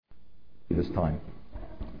this time.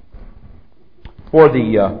 For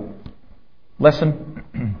the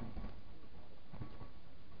lesson,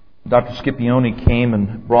 Dr. Scipione came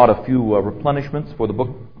and brought a few replenishments for the book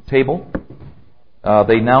table.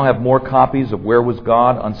 They now have more copies of Where Was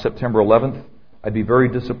God on September 11th. I'd be very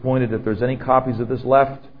disappointed if there's any copies of this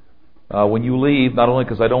left when you leave, not only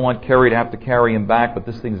because I don't want Kerry to have to carry him back, but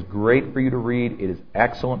this thing is great for you to read. It is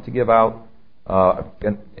excellent to give out.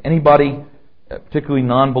 And anybody, particularly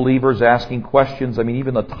non-believers, asking questions, I mean,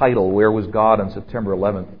 even the title, Where Was God on September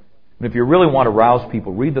 11th? And if you really want to rouse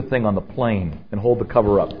people, read the thing on the plane and hold the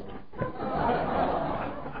cover up.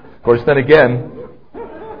 Of course, then again,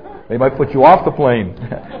 they might put you off the plane.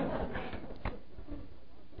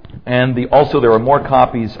 And also there are more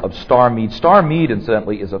copies of Star Mead. Star Mead,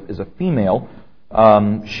 incidentally, is a female.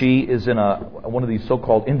 She is in one of these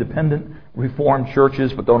so-called independent Reformed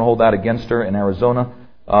churches, but don't hold that against her, in Arizona.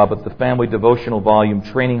 But the family devotional volume,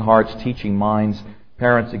 Training Hearts, Teaching Minds.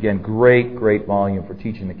 Parents, again, great volume for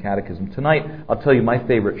teaching the catechism. Tonight, I'll tell you my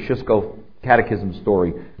favorite Shishko catechism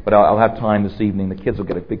story, but I'll have time this evening. The kids will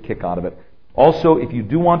get a big kick out of it. Also, if you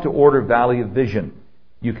do want to order Valley of Vision,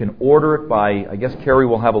 you can order it by, I guess Carrie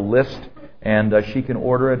will have a list, and she can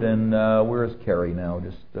order it. And where is Carrie now?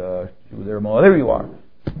 She was there a moment. There you are.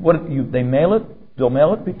 They mail it? They'll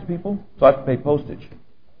mail it to people? So I have to pay postage.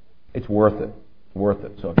 It's worth it. Worth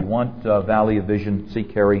it. So if you want Valley of Vision, see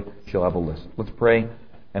Carrie. She'll have a list. Let's pray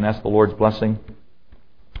and ask the Lord's blessing.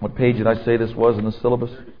 What page did I say this was in the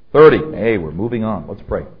syllabus? 30. Hey, we're moving on. Let's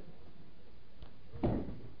pray.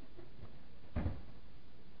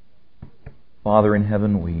 Father in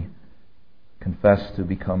heaven, we confess to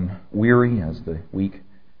become weary as the week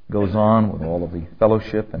goes on with all of the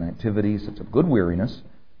fellowship and activities. It's a good weariness,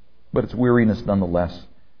 but it's weariness nonetheless.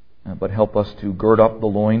 But help us to gird up the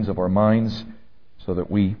loins of our minds so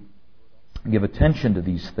that we give attention to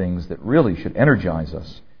these things that really should energize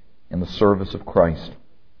us in the service of Christ.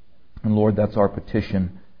 And Lord, that's our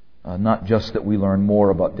petition, not just that we learn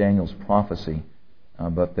more about Daniel's prophecy,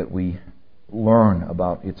 but that we learn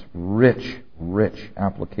about its rich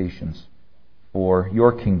applications for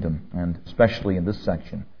your kingdom, and especially in this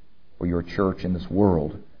section, for your church in this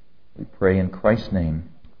world. We pray in Christ's name.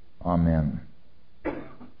 Amen.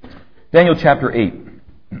 Daniel chapter 8.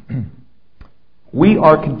 We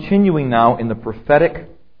are continuing now in the prophetic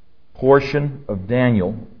portion of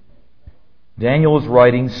Daniel. Daniel is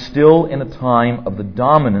writing still in a time of the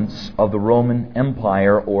dominance of the Roman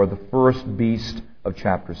Empire, or the first beast of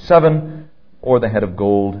chapter 7, or the head of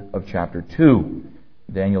gold of chapter 2.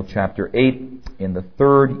 Daniel chapter 8, in the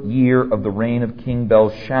 3rd year of the reign of King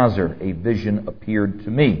Belshazzar, a vision appeared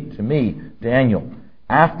to me, Daniel,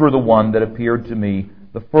 after the one that appeared to me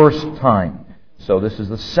the first time. So this is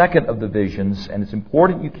the second of the visions, and it's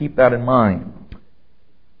important you keep that in mind.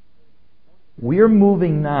 We're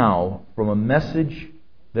moving now from a message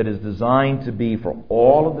that is designed to be for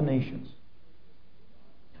all of the nations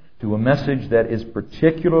to a message that is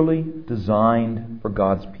particularly designed for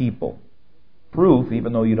God's people. Proof,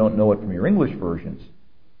 even though you don't know it from your English versions,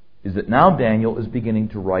 is that now Daniel is beginning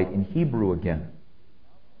to write in Hebrew again.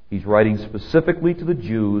 He's writing specifically to the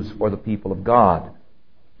Jews or the people of God,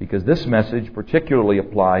 because this message particularly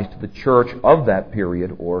applies to the church of that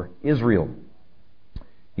period, or Israel.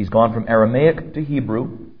 He's gone from Aramaic to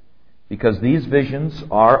Hebrew because these visions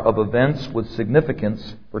are of events with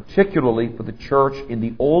significance, particularly for the church in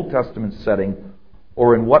the Old Testament setting,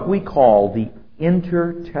 or in what we call the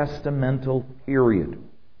intertestamental period.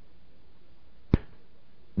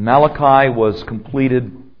 Malachi was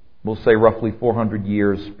completed, we'll say roughly 400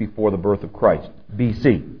 years before the birth of Christ,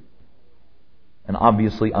 BC. And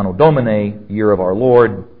obviously, Anno Domini, year of our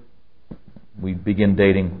Lord, we begin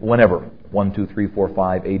dating whenever, 1, 2, 3, 4,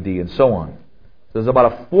 5 AD, and so on. So there's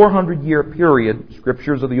about a 400-year period.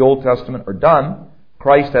 Scriptures of the Old Testament are done.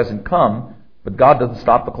 Christ hasn't come, but God doesn't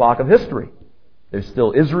stop the clock of history. There's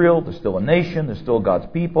still Israel, there's still a nation, there's still God's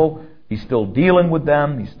people. He's still dealing with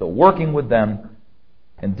them, He's still working with them.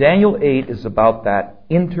 And Daniel 8 is about that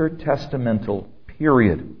intertestamental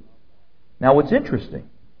period. Now what's interesting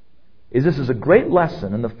is this is a great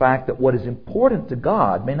lesson in the fact that what is important to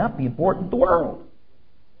God may not be important to the world.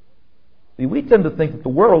 See, we tend to think that the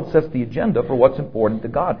world sets the agenda for what's important to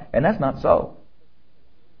God, and that's not so.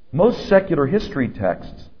 Most secular history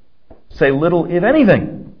texts say little, if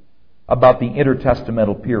anything, about the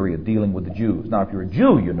intertestamental period dealing with the Jews. Now, if you're a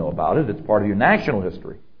Jew, you know about it. It's part of your national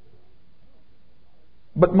history.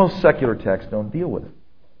 But most secular texts don't deal with it.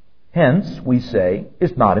 Hence, we say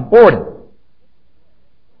it's not important.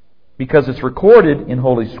 Because it's recorded in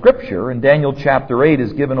Holy Scripture, and Daniel chapter 8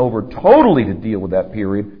 is given over totally to deal with that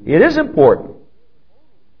period, it is important.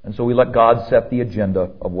 And so we let God set the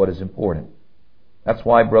agenda of what is important. That's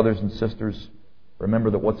why, brothers and sisters,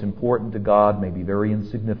 remember that what's important to God may be very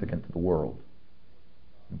insignificant to the world.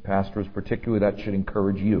 And pastors, particularly, that should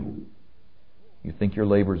encourage you. You think your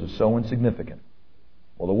labors are so insignificant.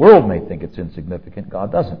 Well, the world may think it's insignificant.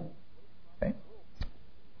 God doesn't. Okay?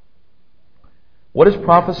 What is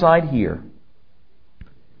prophesied here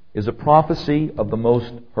is a prophecy of the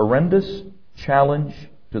most horrendous challenge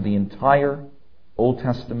to the entire Old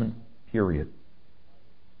Testament period.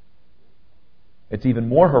 It's even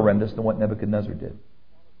more horrendous than what Nebuchadnezzar did.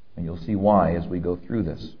 And you'll see why as we go through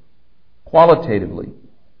this. Qualitatively,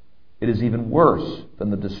 it is even worse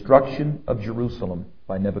than the destruction of Jerusalem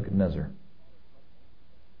by Nebuchadnezzar.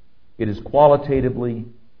 It is qualitatively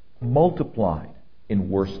multiplied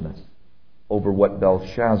in worseness over what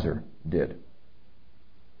Belshazzar did.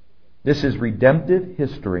 This is redemptive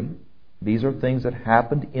history. These are things that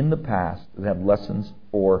happened in the past that have lessons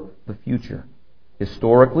for the future.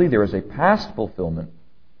 Historically, there is a past fulfillment,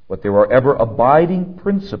 but there are ever abiding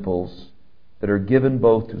principles that are given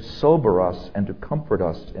both to sober us and to comfort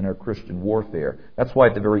us in our Christian warfare. That's why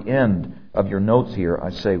at the very end of your notes here,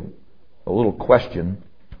 I say a little question: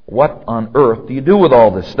 what on earth do you do with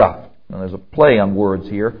all this stuff? Now, there's a play on words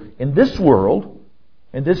here. In this world,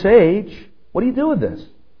 in this age, what do you do with this?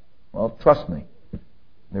 Well, trust me,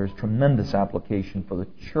 there's tremendous application for the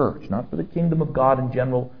church, not for the kingdom of God in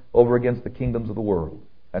general over against the kingdoms of the world.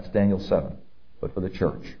 That's Daniel 7, but for the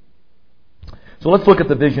church. So let's look at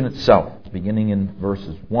the vision itself, beginning in verse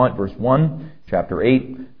 1, chapter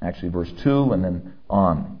 8, actually verse 2, and then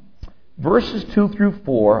on. Verses 2 through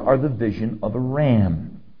 4 are the vision of a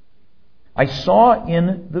ram. I saw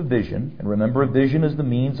in the vision, and remember, a vision is the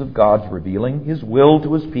means of God's revealing His will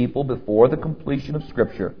to His people before the completion of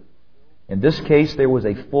Scripture. In this case, there was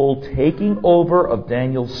a full taking over of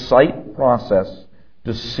Daniel's sight process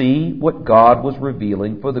to see what God was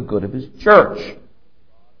revealing for the good of His church.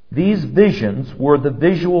 These visions were the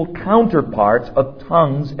visual counterparts of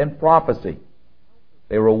tongues and prophecy.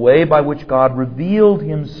 They were a way by which God revealed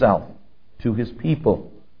Himself to His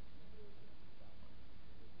people.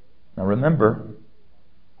 Now remember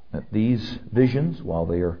that these visions, while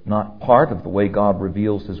they are not part of the way God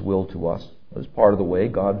reveals His will to us, as part of the way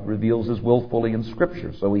God reveals His will fully in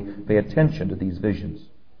Scripture, so we pay attention to these visions.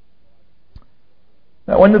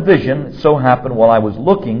 Now in the vision, it so happened while I was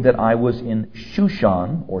looking that I was in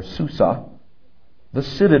Shushan, or Susa, the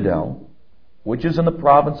citadel, which is in the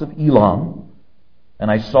province of Elam,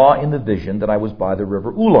 and I saw in the vision that I was by the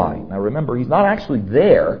river Ulai. Now remember, he's not actually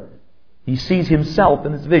there. He sees himself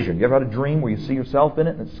in this vision. You ever had a dream where you see yourself in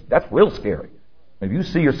it? That's real scary. If you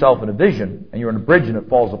see yourself in a vision and you're on a bridge and it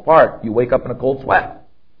falls apart, you wake up in a cold sweat.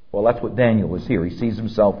 Well, that's what Daniel is here. He sees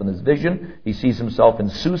himself in his vision. He sees himself in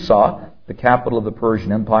Susa, the capital of the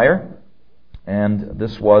Persian Empire. And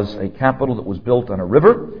this was a capital that was built on a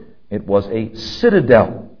river. It was a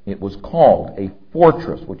citadel. It was called a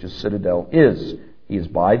fortress, which a citadel is. He is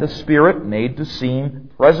by the Spirit made to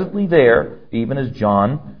seem presently there, even as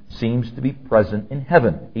John seems to be present in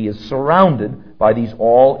heaven. He is surrounded by these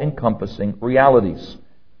all-encompassing realities.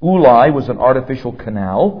 Ulai was an artificial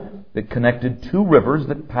canal that connected two rivers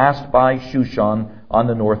that passed by Shushan on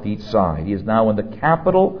the northeast side. He is now in the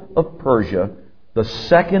capital of Persia, the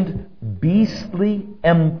second beastly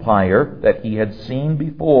empire that he had seen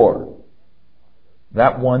before.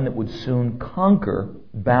 That one that would soon conquer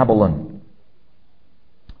Babylon.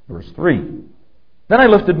 Verse 3. Then I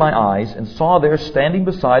lifted my eyes and saw there standing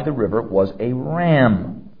beside the river was a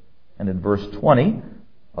ram. And in verse 20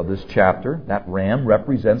 of this chapter, that ram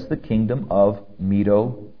represents the kingdom of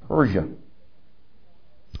Medo-Persia.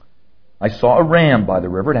 I saw a ram by the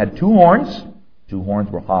river. It had two horns. Two horns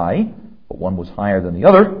were high, but one was higher than the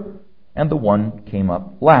other, and the one came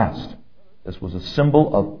up last. This was a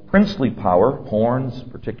symbol of princely power, horns,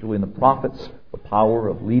 particularly in the prophets, the power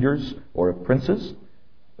of leaders or of princes.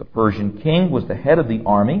 The Persian king was the head of the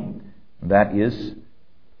army. That is,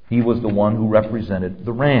 he was the one who represented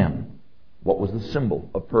the ram. What was the symbol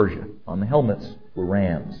of Persia? On the helmets were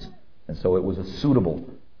rams. And so it was a suitable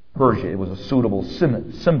Persia. It was a suitable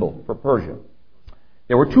symbol for Persia.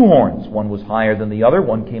 There were two horns. One was higher than the other.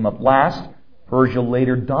 One came up last. Persia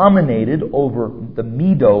later dominated over the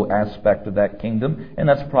Medo aspect of that kingdom, and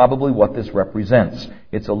that's probably what this represents.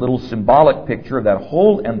 It's a little symbolic picture of that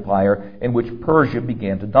whole empire in which Persia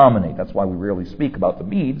began to dominate. That's why we rarely speak about the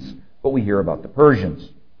Medes, but we hear about the Persians.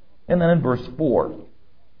 And then in verse 4,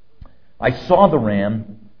 I saw the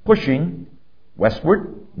ram pushing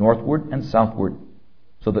westward, northward, and southward,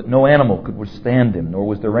 so that no animal could withstand him, nor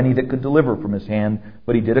was there any that could deliver from his hand,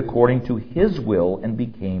 but he did according to his will and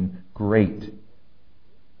became great.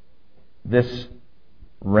 This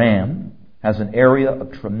ram has an area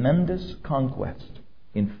of tremendous conquest.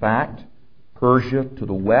 In fact, Persia to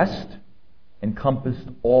the west encompassed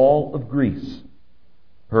all of Greece.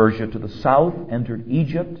 Persia to the south entered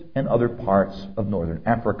Egypt and other parts of northern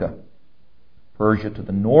Africa. Persia to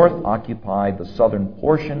the north occupied the southern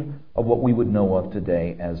portion of what we would know of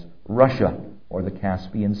today as Russia or the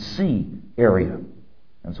Caspian Sea area.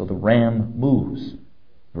 And so the ram moves.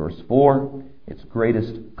 Verse 4, its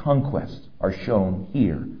greatest conquests are shown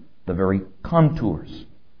here, the very contours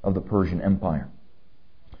of the Persian Empire.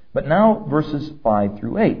 But now verses 5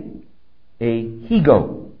 through 8, a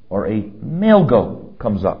he-goat or a male goat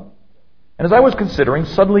comes up. And as I was considering,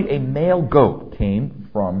 suddenly a male goat came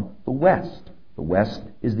from the west. The west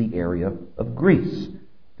is the area of Greece.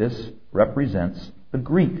 This represents the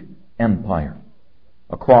Greek Empire.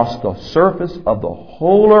 Across the surface of the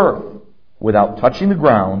whole earth, without touching the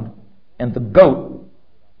ground, and the goat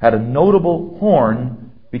had a notable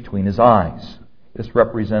horn between his eyes. This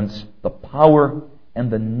represents the power and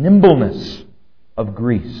the nimbleness of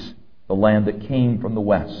Greece, the land that came from the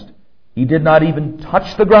west. He did not even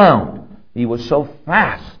touch the ground. He was so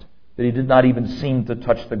fast that he did not even seem to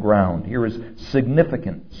touch the ground. Here is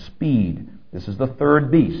significant speed. This is the third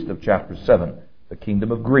beast of chapter 7, the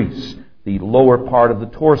kingdom of Greece, the lower part of the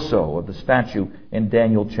torso of the statue in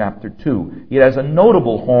Daniel chapter 2. It has a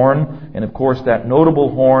notable horn, and of course that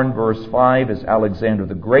notable horn, verse 5, is Alexander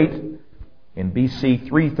the Great in BC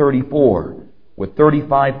 334, with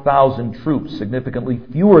 35,000 troops, significantly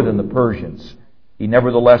fewer than the Persians. He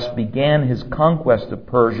nevertheless began his conquest of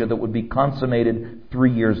Persia that would be consummated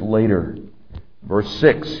 3 years later. Verse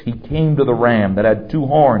 6, he came to the ram that had two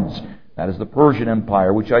horns, that is the Persian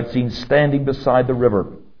Empire, which I'd seen standing beside the river,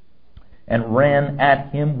 and ran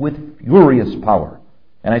at him with furious power.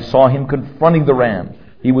 And I saw him confronting the ram.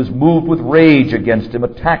 He was moved with rage against him,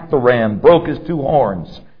 attacked the ram, broke his two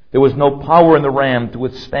horns. There was no power in the ram to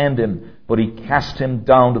withstand him, but he cast him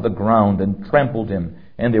down to the ground and trampled him,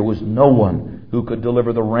 and there was no one who could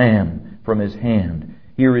deliver the ram from his hand.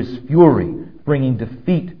 Here is fury bringing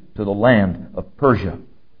defeat to the land of Persia.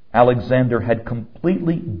 Alexander had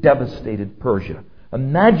completely devastated Persia.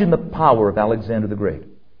 Imagine the power of Alexander the Great.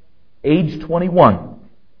 Age 21,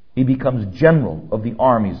 he becomes general of the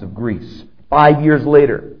armies of Greece. 5 years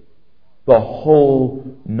later, the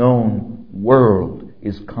whole known world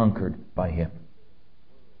is conquered by him,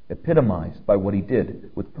 epitomized by what he did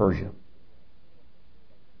with Persia.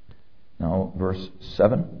 Now, verse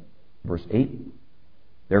 7, verse 8.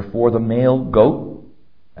 Therefore the male goat,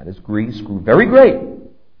 that is Greece, grew very great.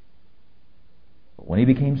 But when he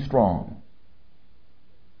became strong,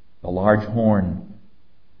 the large horn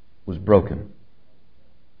was broken.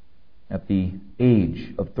 At the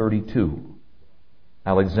age of 32,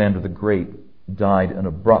 Alexander the Great died an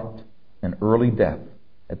abrupt and early death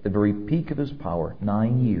at the very peak of his power,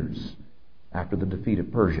 9 years after the defeat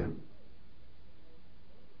of Persia.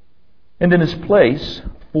 And in his place,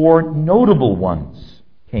 4 notable ones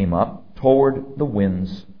came up toward the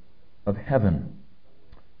winds of heaven.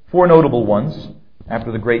 4 notable ones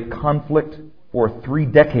after the great conflict for 3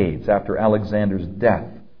 decades after Alexander's death.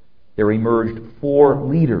 There emerged 4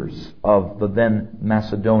 leaders of the then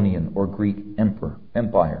Macedonian or Greek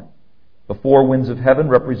empire. The 4 winds of heaven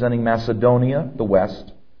representing Macedonia, the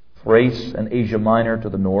west, Thrace and Asia Minor to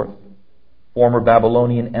the north, former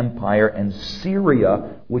Babylonian Empire, and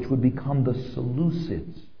Syria, which would become the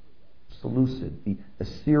Seleucids. Seleucid, the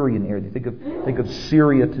Assyrian area. Think of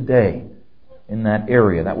Syria today in that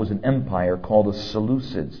area. That was an empire called the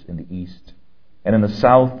Seleucids in the east. And in the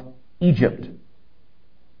south, Egypt,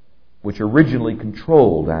 which originally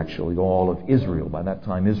controlled, actually, all of Israel. By that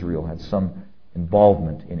time, Israel had some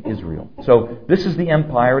involvement in Israel. So this is the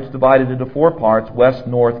empire. It's divided into 4 parts, west,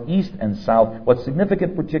 north, east, and south. What's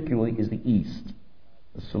significant particularly is the east,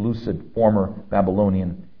 the Seleucid, former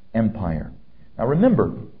Babylonian Empire. Now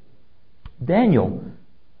remember, Daniel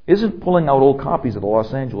isn't pulling out old copies of the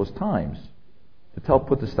Los Angeles Times to help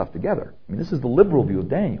put this stuff together. I mean, this is the liberal view of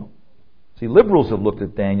Daniel. See, liberals have looked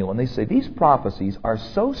at Daniel and they say these prophecies are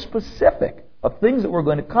so specific of things that were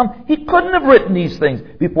going to come. He couldn't have written these things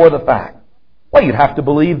before the fact. Well, you'd have to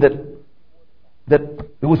believe that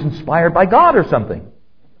it was inspired by God or something.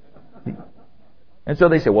 And so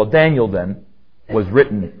they say, well, Daniel then was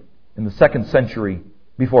written in the 2nd century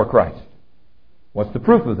before Christ. What's the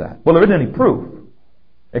proof of that? Well, there isn't any proof,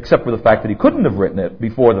 except for the fact that he couldn't have written it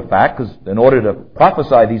before the fact, because in order to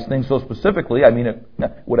prophesy these things so specifically, it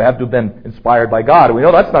would have to have been inspired by God. And we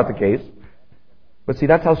know that's not the case. But see,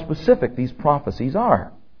 that's how specific these prophecies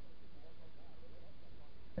are.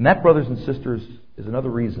 And that, brothers and sisters, is another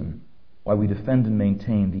reason why we defend and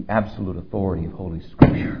maintain the absolute authority of Holy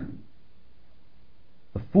Scripture.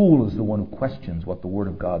 The fool is the one who questions what the Word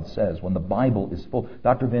of God says when the Bible is full.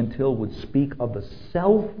 Dr. Van Til would speak of the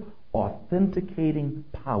self-authenticating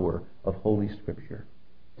power of Holy Scripture.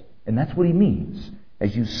 And that's what he means.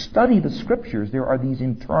 As you study the Scriptures, there are these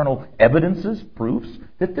internal evidences, proofs,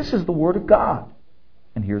 that this is the Word of God.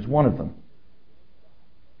 And here's one of them.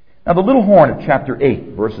 Now, the little horn of chapter 8,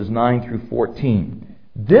 verses 9 through 14.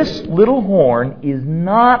 This little horn is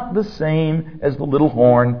not the same as the little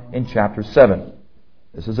horn in chapter 7.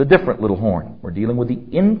 This is a different little horn. We're dealing with the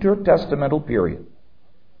intertestamental period.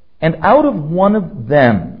 And out of one of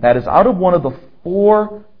them, that is, out of one of the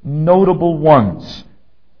four notable ones,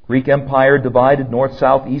 Greek Empire divided north,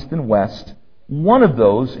 south, east, and west, one of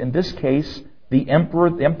those, in this case, the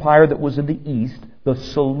empire that was in the east, the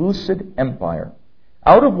Seleucid Empire,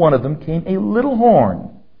 out of one of them came a little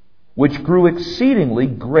horn, which grew exceedingly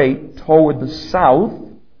great toward the south,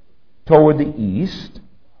 toward the east,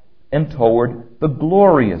 and toward the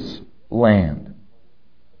glorious land.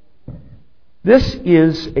 This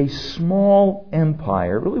is a small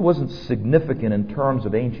empire. It really wasn't significant in terms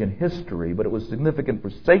of ancient history, but it was significant for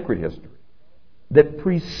sacred history, that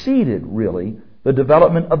preceded, really, the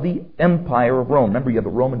development of the Empire of Rome. Remember, you have the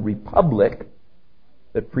Roman Republic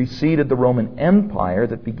that preceded the Roman Empire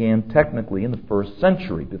that began technically in the 1st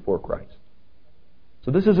century before Christ.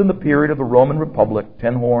 So this is in the period of the Roman Republic,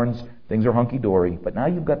 10 horns, things are hunky-dory, but now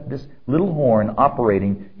you've got this little horn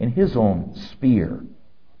operating in his own sphere.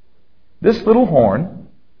 This little horn,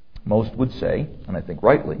 most would say, and I think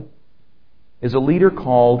rightly, is a leader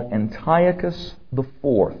called Antiochus IV,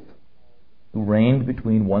 who reigned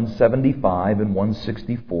between 175 and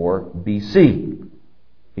 164 BC.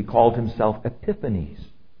 He called himself Epiphanes,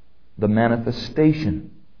 the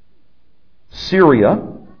manifestation.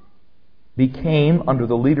 Syria became, under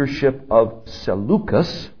the leadership of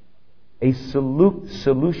Seleucus, a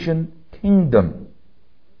Seleucian kingdom.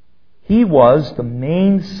 He was the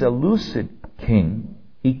main Seleucid king.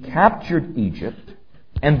 He captured Egypt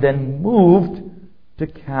and then moved to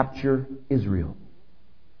capture Israel.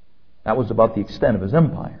 That was about the extent of his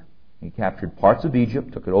empire. He captured parts of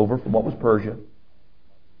Egypt, took it over from what was Persia,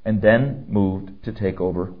 and then moved to take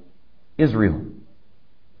over Israel.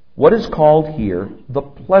 What is called here the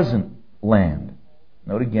pleasant land.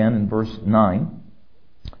 Note again in verse 9,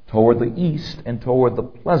 toward the east and toward the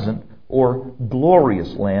pleasant or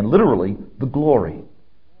glorious land, literally the glory.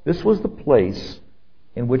 This was the place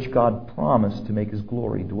in which God promised to make His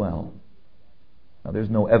glory dwell. Now, there's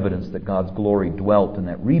no evidence that God's glory dwelt in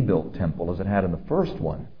that rebuilt temple as it had in the first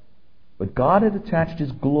one. But God had attached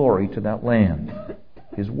His glory to that land.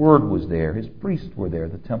 His word was there. His priests were there.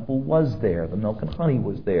 The temple was there. The milk and honey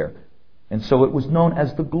was there. And so it was known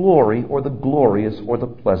as the glory or the glorious or the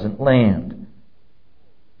pleasant land.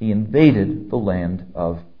 He invaded the land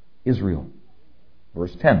of Israel.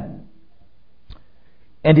 Verse 10.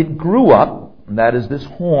 And it grew up, that is, this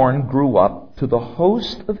horn grew up to the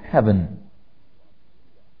host of heaven.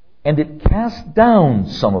 And it cast down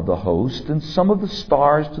some of the host and some of the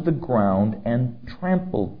stars to the ground and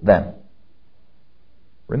trampled them.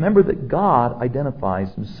 Remember that God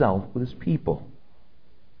identifies Himself with His people.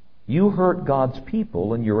 You hurt God's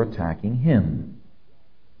people and you're attacking Him.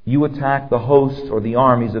 You attack the hosts or the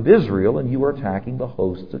armies of Israel and you are attacking the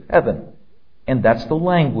hosts of heaven. And that's the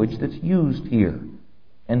language that's used here.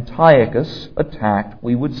 Antiochus attacked,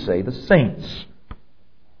 we would say, the saints.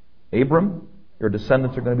 Abram, your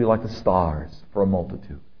descendants are going to be like the stars for a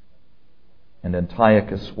multitude. And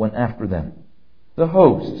Antiochus went after them. The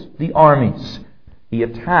hosts, the armies. He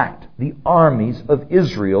attacked the armies of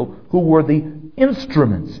Israel, who were the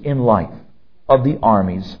instruments in life of the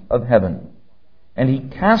armies of heaven. And he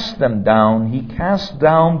cast them down. He cast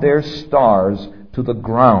down their stars to the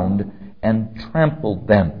ground and trampled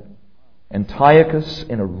them. Antiochus,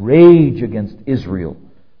 in a rage against Israel,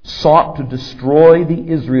 sought to destroy the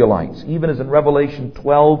Israelites, even as in Revelation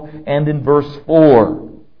 12 and in verse 4.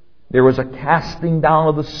 There was a casting down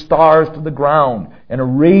of the stars to the ground, and a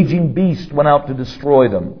raging beast went out to destroy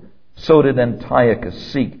them. So did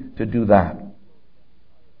Antiochus seek to do that.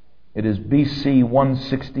 It is BC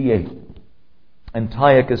 168.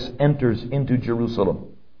 Antiochus enters into Jerusalem.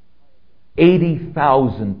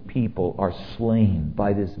 80,000 people are slain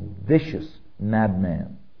by this vicious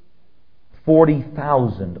madman.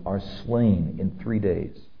 40,000 are slain in 3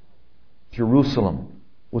 days. Jerusalem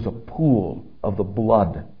was a pool of the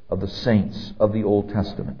blood of the saints of the Old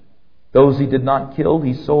Testament. Those he did not kill,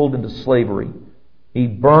 he sold into slavery. He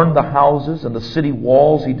burned the houses and the city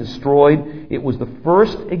walls he destroyed. It was the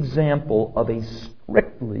first example of a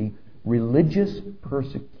strictly religious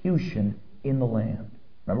persecution in the land.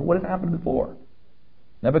 Remember what had happened before.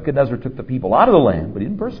 Nebuchadnezzar took the people out of the land, but he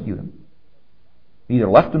didn't persecute them. He either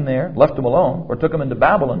left them there, left them alone, or took them into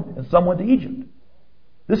Babylon, and some went to Egypt.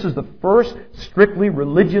 This is the first strictly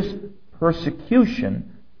religious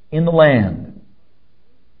persecution in the land.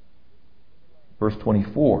 Verse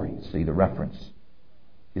 24, you see the reference.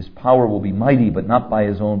 His power will be mighty, but not by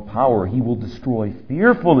his own power. He will destroy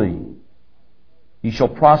fearfully. He shall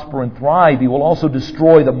prosper and thrive. He will also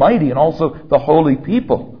destroy the mighty and also the holy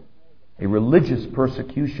people. A religious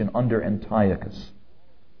persecution under Antiochus.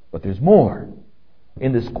 But there's more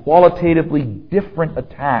in this qualitatively different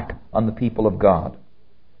attack on the people of God.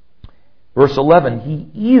 Verse 11, he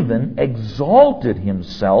even exalted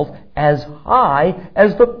himself as high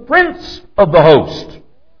as the prince of the host.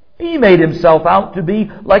 He made himself out to be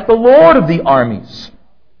like the Lord of the armies.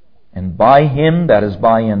 And by him, that is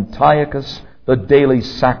by Antiochus, the daily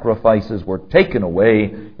sacrifices were taken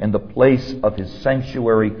away, and the place of his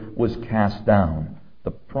sanctuary was cast down.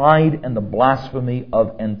 The pride and the blasphemy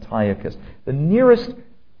of Antiochus. The nearest,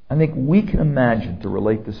 I think, we can imagine to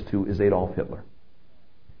relate this to is Adolf Hitler.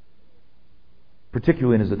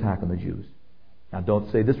 Particularly in his attack on the Jews. Now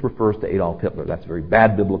don't say this refers to Adolf Hitler. That's a very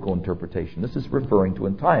bad biblical interpretation. This is referring to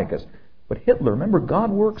Antiochus. But Hitler, remember,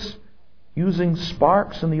 God works using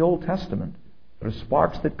sparks in the Old Testament. There are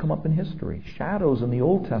sparks that come up in history. Shadows in the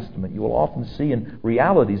Old Testament you will often see in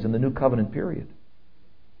realities in the New Covenant period.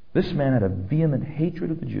 This man had a vehement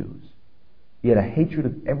hatred of the Jews. He had a hatred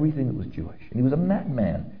of everything that was Jewish. And he was a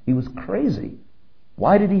madman. He was crazy.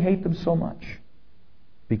 Why did he hate them so much?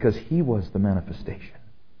 Because he was the manifestation.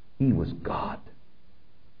 He was God.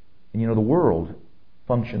 And you know, the world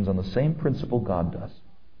functions on the same principle God does.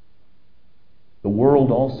 The world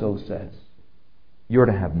also says, you're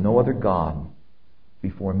to have no other God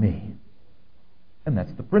before me. And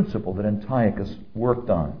that's the principle that Antiochus worked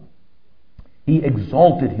on. He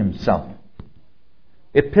exalted himself.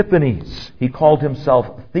 Epiphanes, he called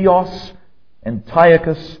himself Theos,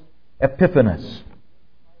 Antiochus Epiphanes.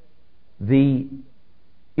 The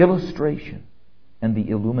illustration and the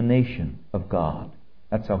illumination of God.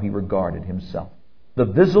 That's how he regarded himself. The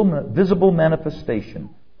visible manifestation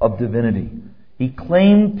of divinity. He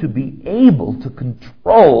claimed to be able to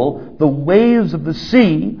control the waves of the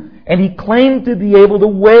sea, and he claimed to be able to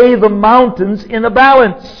weigh the mountains in a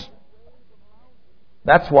balance.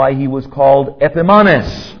 That's why he was called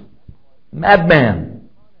Epimanes, madman,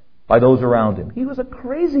 by those around him. He was a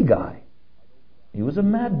crazy guy. He was a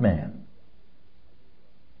madman.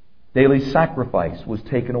 Daily sacrifice was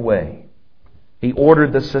taken away. He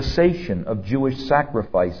ordered the cessation of Jewish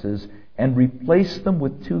sacrifices and replaced them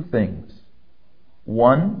with two things.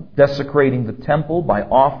 One, desecrating the temple by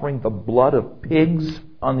offering the blood of pigs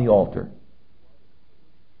on the altar.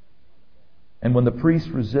 And when the priests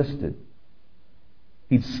resisted,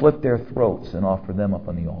 he'd slit their throats and offer them up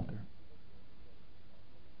on the altar.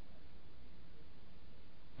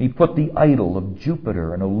 He put the idol of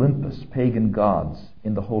Jupiter and Olympus, pagan gods,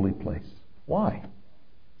 in the holy place. Why?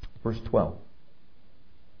 Verse 12.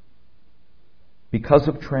 Because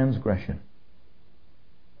of transgression,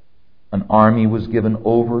 an army was given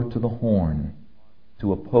over to the horn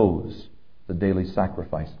to oppose the daily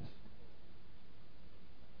sacrifices.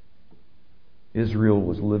 Israel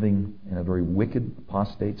was living in a very wicked,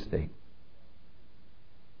 apostate state.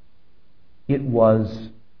 It was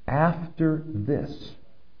after this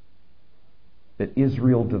that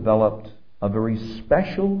Israel developed a very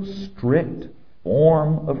special, strict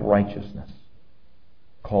form of righteousness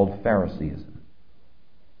called Phariseeism.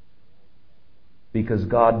 Because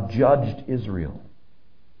God judged Israel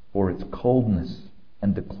for its coldness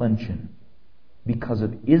and declension. Because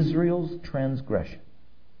of Israel's transgression,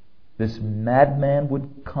 this madman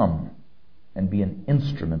would come and be an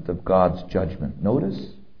instrument of God's judgment. Notice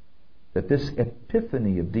that this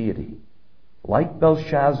epiphany of deity, like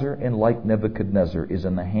Belshazzar and like Nebuchadnezzar, is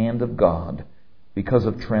in the hand of God. Because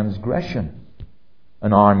of transgression,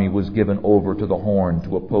 an army was given over to the horn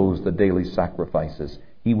to oppose the daily sacrifices.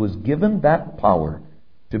 He was given that power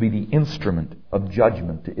to be the instrument of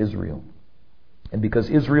judgment to Israel. And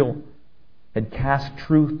because Israel had cast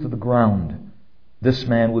truth to the ground, this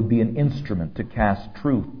man would be an instrument to cast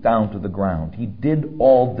truth down to the ground. He did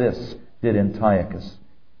all this, did Antiochus,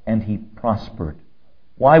 and he prospered.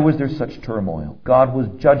 Why was there such turmoil? God was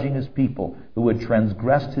judging his people who had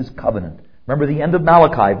transgressed his covenant. Remember the end of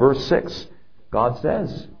Malachi, verse 6. God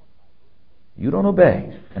says, you don't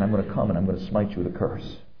obey, and I'm going to come and I'm going to smite you with a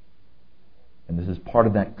curse. And this is part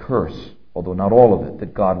of that curse, although not all of it,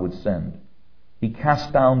 that God would send. He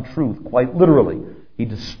cast down truth, quite literally. He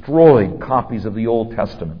destroyed copies of the Old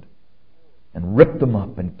Testament. and ripped them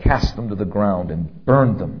up and cast them to the ground and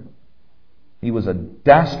burned them. He was a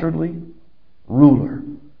dastardly ruler,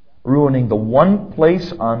 ruining the one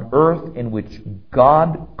place on earth in which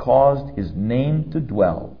God caused His name to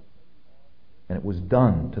dwell. And it was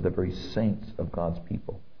done to the very saints of God's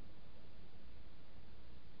people.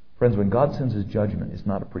 Friends, when God sends His judgment, it's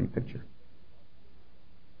not a pretty picture.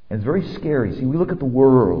 And it's very scary. See, we look at the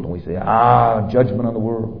world and we say, judgment on the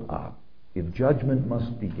world. If judgment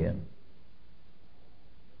must begin,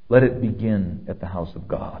 let it begin at the house of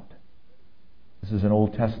God. This is an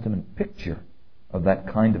Old Testament picture of that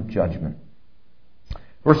kind of judgment.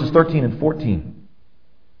 Verses 13 and 14.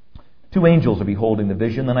 2 angels are beholding the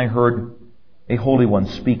vision. Then I heard a holy one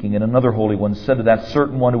speaking, and another holy one said to that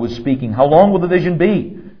certain one who was speaking, "How long will the vision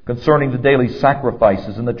be concerning the daily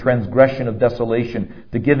sacrifices and the transgression of desolation,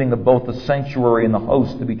 the giving of both the sanctuary and the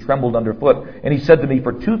host to be trembled underfoot?" And he said to me,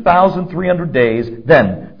 "For 2,300 days,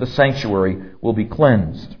 then the sanctuary will be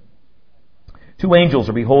cleansed." 2 angels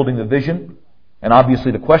are beholding the vision. And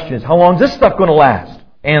obviously the question is, how long is this stuff going to last?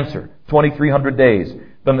 Answer, 2,300 days.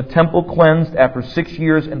 Then the temple cleansed after 6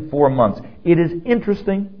 years and 4 months. It is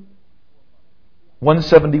interesting.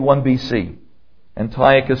 171 BC.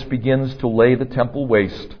 Antiochus begins to lay the temple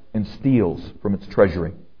waste and steals from its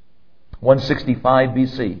treasury. 165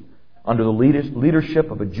 BC. Under the leadership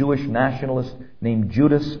of a Jewish nationalist named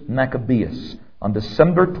Judas Maccabeus, on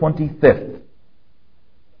December 25th,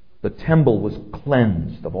 the temple was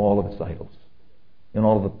cleansed of all of its idols. And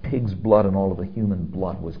all of the pig's blood and all of the human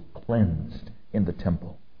blood was cleansed in the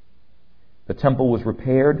temple. The temple was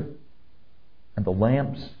repaired, and the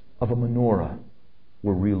lamps of a menorah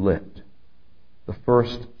were relit. The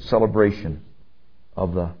first celebration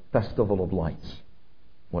of the Festival of Lights,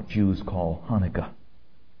 what Jews call Hanukkah.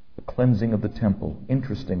 The cleansing of the temple,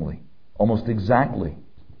 interestingly, almost exactly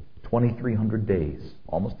 2,300 days,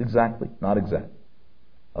 almost exactly, not exact,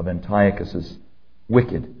 of Antiochus'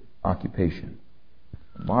 wicked occupation.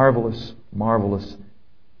 Marvelous, marvelous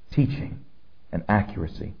teaching and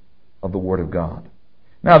accuracy of the Word of God.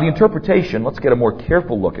 Now, the interpretation, let's get a more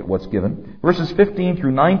careful look at what's given. Verses 15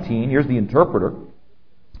 through 19, here's the interpreter.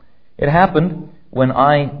 It happened when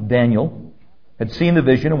I, Daniel, had seen the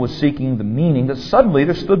vision and was seeking the meaning, that suddenly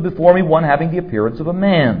there stood before me one having the appearance of a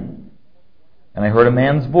man. And I heard a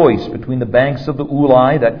man's voice between the banks of the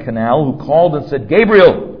Ulai, that canal, who called and said,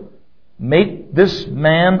 "Gabriel, make this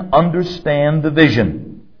man understand the vision."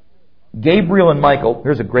 Gabriel and Michael,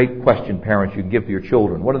 here's a great question, parents, you can give to your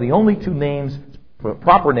children. What are the only 2 names,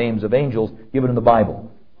 proper names of angels given in the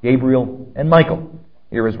Bible? Gabriel and Michael.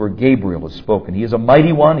 Here is where Gabriel is spoken. He is a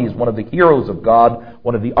mighty one. He is one of the heroes of God,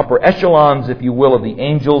 one of the upper echelons, if you will, of the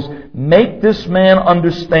angels. Make this man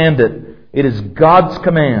understand it. It is God's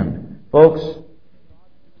command. Folks,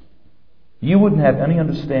 you wouldn't have any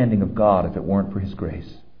understanding of God if it weren't for His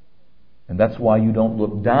grace. And that's why you don't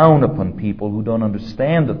look down upon people who don't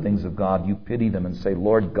understand the things of God. You pity them and say,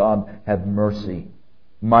 "Lord God, have mercy.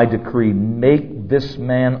 My decree, make this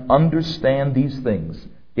man understand these things."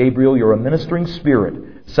 Gabriel, you're a ministering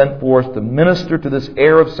spirit sent forth to minister to this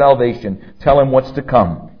heir of salvation. Tell him what's to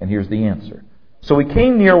come. And here's the answer. So he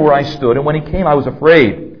came near where I stood, and when he came I was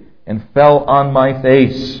afraid and fell on my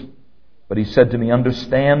face. But he said to me,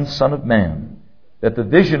 "Understand, Son of Man, that the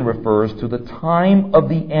vision refers to the time of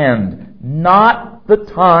the end, not the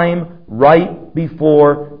time right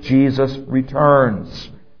before Jesus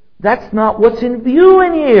returns." That's not what's in view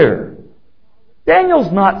in here.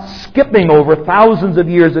 Daniel's not skipping over thousands of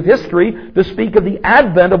years of history to speak of the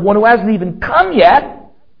advent of one who hasn't even come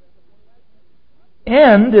yet.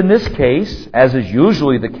 And in this case, as is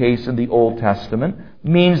usually the case in the Old Testament,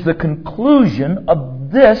 means the conclusion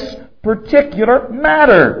of this particular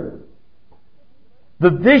matter. The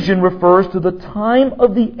vision refers to the time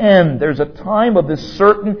of the end. There's a time of this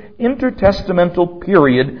certain intertestamental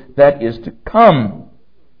period that is to come.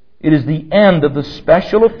 It is the end of the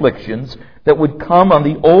special afflictions that would come on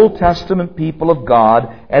the Old Testament people of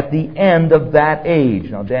God at the end of that age.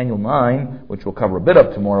 Now, Daniel 9, which we'll cover a bit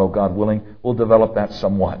of tomorrow, God willing, will develop that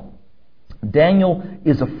somewhat. Daniel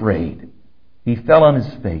is afraid. He fell on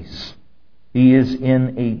his face. He is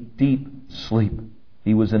in a deep sleep.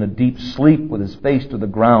 He was in a deep sleep with his face to the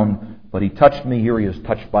ground, but he touched me. Here he is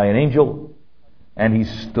touched by an angel, and he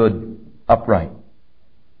stood upright.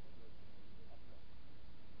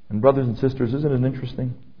 And brothers and sisters, isn't it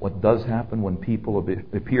interesting what does happen when people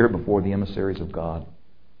appear before the emissaries of God?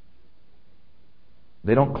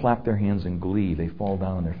 They don't clap their hands in glee. They fall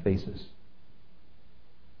down on their faces.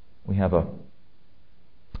 We have a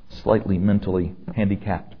slightly mentally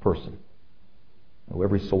handicapped person who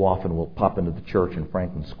every so often will pop into the church in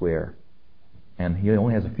Franklin Square. And he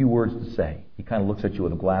only has a few words to say. He kind of looks at you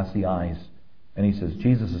with glassy eyes, and he says,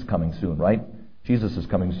 Jesus is coming soon, right? Jesus is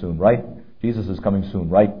coming soon, right? Jesus is coming soon,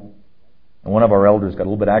 right? And one of our elders got a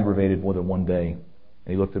little bit aggravated more than one day.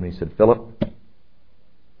 And he looked at me and he said, Philip,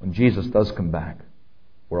 when Jesus does come back,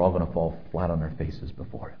 we're all going to fall flat on our faces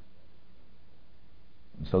before Him.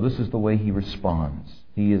 And so this is the way He responds.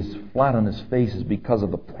 He is flat on His faces because of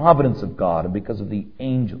the providence of God and because of the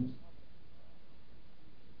angels.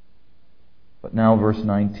 But now verse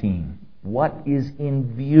 19. What is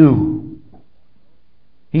in view?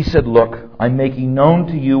 He said, look, I'm making known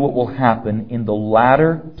to you what will happen in the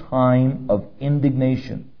latter time of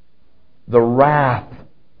indignation. The wrath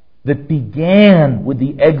that began with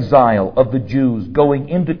the exile of the Jews going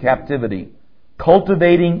into captivity,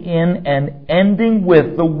 cultivating in and ending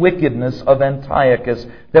with the wickedness of Antiochus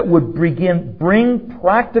that would bring,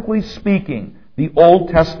 practically speaking, the Old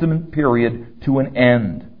Testament period to an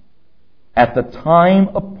end. At the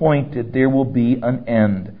time appointed, there will be an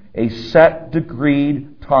end, a set,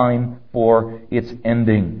 decreed time for its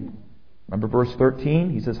ending. Remember verse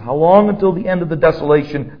 13? He says, how long until the end of the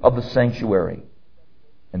desolation of the sanctuary?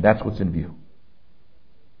 And that's what's in view.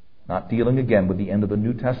 Not dealing again with the end of the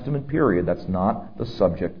New Testament period. That's not the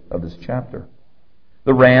subject of this chapter.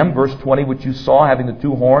 The ram, verse 20, which you saw having the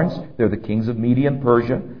two horns, they're the kings of Media and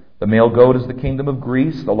Persia. The male goat is the kingdom of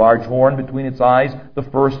Greece. The large horn between its eyes, the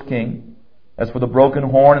first king. As for the broken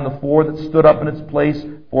horn and the four that stood up in its place,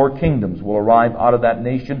 4 kingdoms will arrive out of that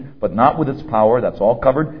nation, but not with its power. That's all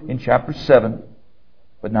covered in chapter 7.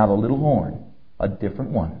 But now the little horn, a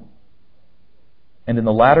different one. And in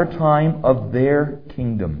the latter time of their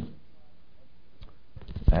kingdom,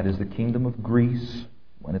 that is the kingdom of Greece,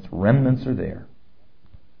 when its remnants are there,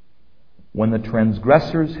 when the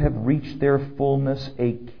transgressors have reached their fullness,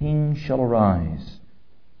 a king shall arise,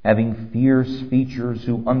 having fierce features,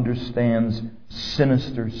 who understands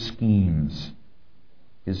sinister schemes.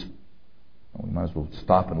 We might as well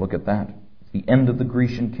stop and look at that. It's the end of the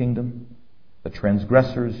Grecian kingdom. The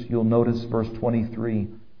transgressors, you'll notice verse 23,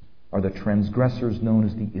 are the transgressors known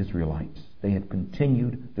as the Israelites. They had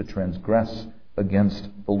continued to transgress against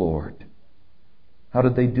the Lord. How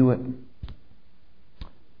did they do it?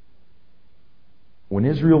 When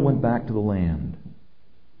Israel went back to the land,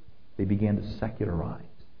 they began to secularize.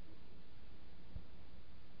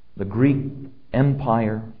 The Greek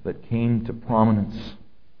empire that came to prominence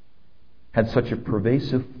had such a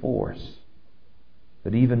pervasive force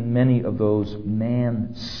that even many of those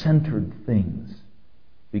man-centered things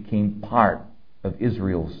became part of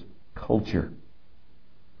Israel's culture.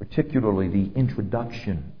 Particularly the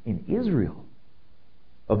introduction in Israel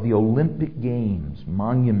of the Olympic Games,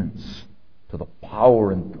 monuments to the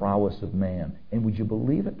power and prowess of man. And would you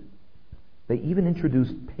believe it? They even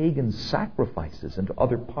introduced pagan sacrifices into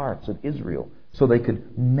other parts of Israel so they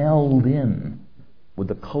could meld in with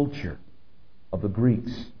the culture of the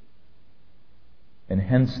Greeks. And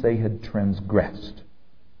hence they had transgressed.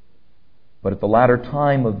 But at the latter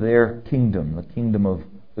time of their kingdom, the kingdom of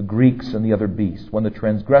the Greeks and the other beasts, when the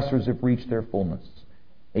transgressors have reached their fullness,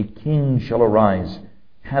 a king shall arise,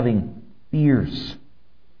 having fierce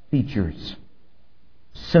features.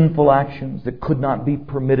 Sinful actions that could not be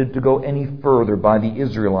permitted to go any further by the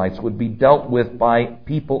Israelites would be dealt with by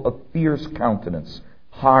people of fierce countenance,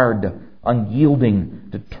 hard, unyielding,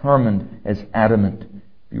 determined as adamant.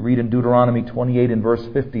 If you read in Deuteronomy 28 and verse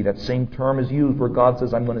 50, that same term is used where God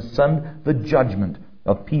says, I'm going to send the judgment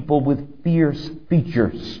of people with fierce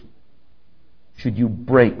features. Should you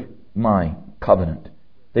break my covenant,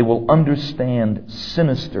 they will understand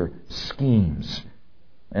sinister schemes.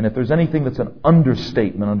 And if there's anything that's an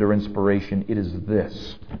understatement under inspiration, it is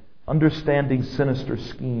this. Understanding sinister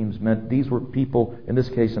schemes meant these were people, in this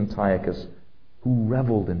case Antiochus, who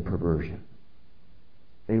reveled in perversion.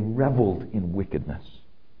 They reveled in wickedness.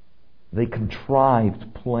 They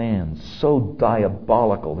contrived plans so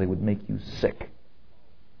diabolical they would make you sick.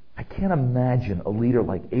 I can't imagine a leader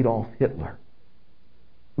like Adolf Hitler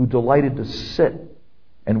who delighted to sit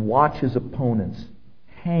and watch his opponents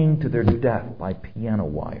hang to their death by piano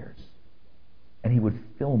wires. And he would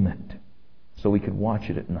film it so he could watch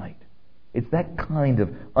it at night. It's that kind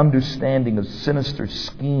of understanding of sinister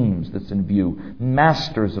schemes that's in view.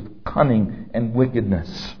 Masters of cunning and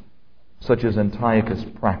wickedness, such as Antiochus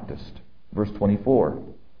practiced. Verse 24.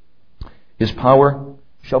 His power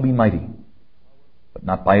shall be mighty, but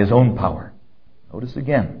not by his own power. Notice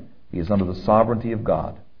again, he is under the sovereignty of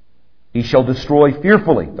God. He shall destroy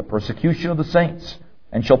fearfully the persecution of the saints,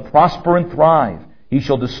 and shall prosper and thrive. He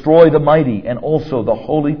shall destroy the mighty and also the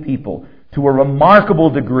holy people to a remarkable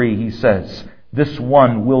degree, he says, This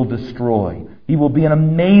one will destroy. He will be an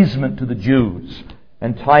amazement to the Jews.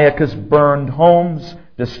 Antiochus burned homes,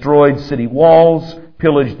 destroyed city walls,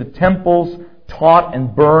 pillaged the temples, taught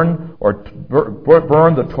and burned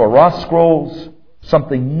the Torah scrolls,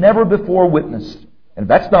 something never before witnessed. And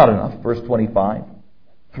that's not enough. Verse 25.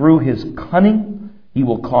 Through his cunning, he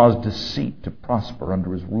will cause deceit to prosper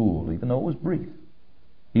under his rule, even though it was brief.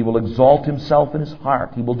 He will exalt himself in his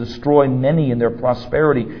heart. He will destroy many in their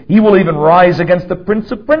prosperity. He will even rise against the Prince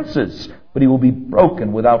of Princes, but he will be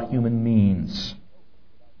broken without human means.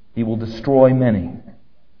 He will destroy many.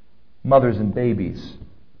 Mothers and babies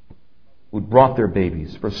who brought their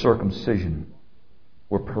babies for circumcision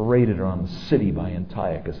were paraded around the city by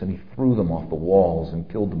Antiochus, and he threw them off the walls and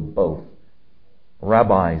killed them both.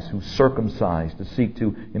 Rabbis who circumcised to seek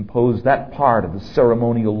to impose that part of the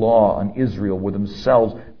ceremonial law on Israel were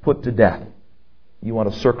themselves put to death. You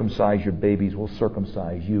want to circumcise your babies, we'll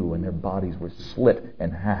circumcise you. And their bodies were slit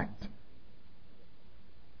and hacked.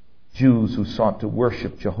 Jews who sought to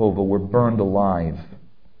worship Jehovah were burned alive.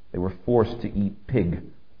 They were forced to eat pig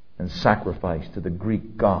and sacrifice to the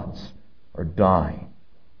Greek gods or die.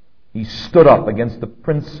 He stood up against the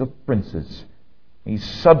Prince of Princes. He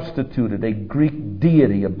substituted a Greek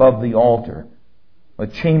deity above the altar. The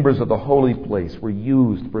chambers of the holy place were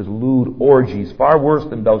used for his lewd orgies, far worse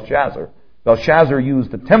than Belshazzar. Belshazzar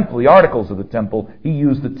used the temple, the articles of the temple. He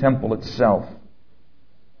used the temple itself.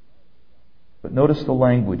 But notice the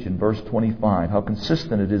language in verse 25, how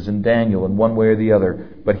consistent it is in Daniel in one way or the other.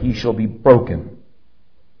 But he shall be broken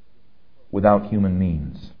without human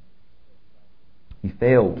means. He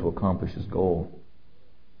failed to accomplish his goal.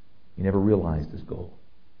 He never realized his goal.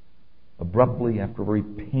 Abruptly, after a very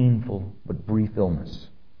painful but brief illness,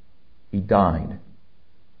 he died.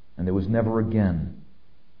 And there was never again,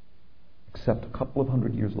 except a couple of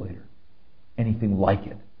hundred years later, anything like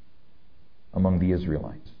it among the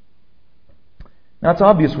Israelites. Now it's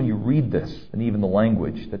obvious when you read this, and even the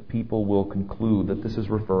language, that people will conclude that this is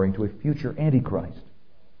referring to a future Antichrist.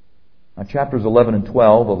 Now chapters 11 and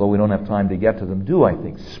 12, although we don't have time to get to them, do, I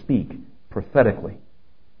think, speak prophetically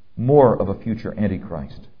more of a future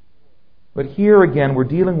Antichrist. But here again, we're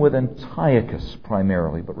dealing with Antiochus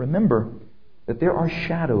primarily. But remember that there are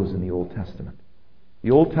shadows in the Old Testament.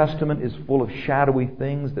 The Old Testament is full of shadowy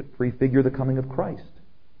things that prefigure the coming of Christ.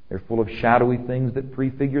 They're full of shadowy things that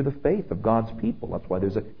prefigure the faith of God's people. That's why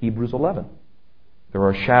there's a Hebrews 11. There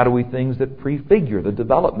are shadowy things that prefigure the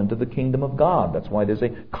development of the kingdom of God. That's why there's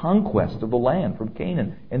a conquest of the land from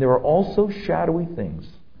Canaan. And there are also shadowy things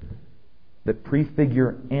that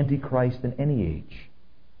prefigure Antichrist in any age,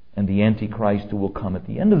 and the Antichrist who will come at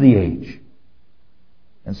the end of the age.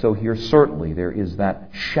 And so here certainly there is that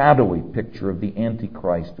shadowy picture of the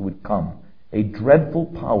Antichrist who would come, a dreadful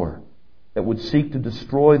power that would seek to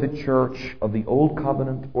destroy the church of the Old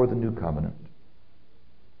Covenant or the New Covenant,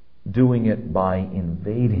 doing it by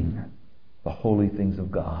invading the holy things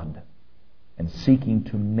of God and seeking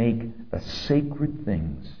to make the sacred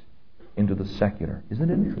things into the secular. Isn't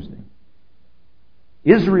it interesting?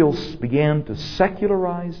 Israel began to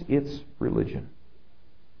secularize its religion.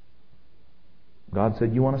 God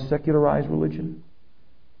said, you want to secularize religion?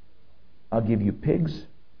 I'll give you pigs,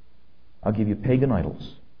 I'll give you pagan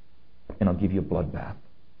idols, and I'll give you a bloodbath.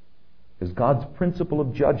 Because God's principle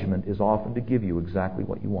of judgment is often to give you exactly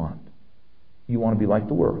what you want. You want to be like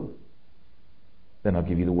the world? Then I'll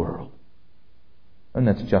give you the world. And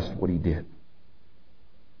that's just what he did.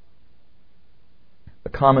 The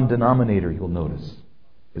common denominator, you'll notice,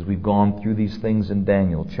 as we've gone through these things in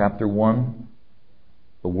Daniel. Chapter 1,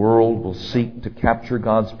 the world will seek to capture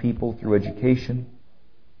God's people through education.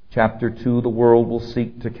 Chapter 2, the world will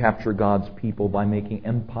seek to capture God's people by making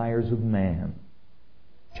empires of man.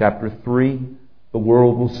 Chapter 3, the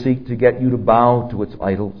world will seek to get you to bow to its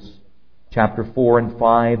idols. Chapter 4 and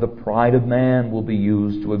 5, the pride of man will be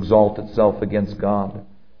used to exalt itself against God.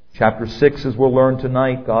 Chapter 6, as we'll learn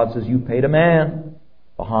tonight, God says, you paid a man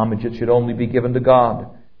the homage that should only be given to God.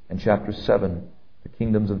 And chapter 7, the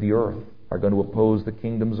kingdoms of the earth are going to oppose the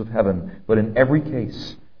kingdoms of heaven. But in every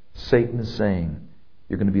case, Satan is saying,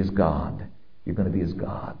 you're going to be as God. You're going to be as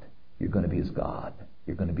God. You're going to be as God.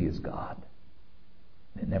 You're going to be as God.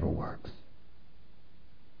 And it never works.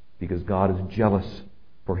 Because God is jealous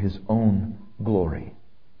for his own glory.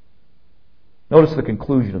 Notice the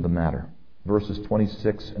conclusion of the matter. Verses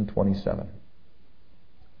 26 and 27.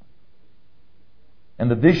 And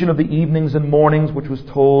the vision of the evenings and mornings which was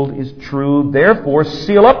told is true. Therefore,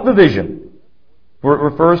 seal up the vision, for it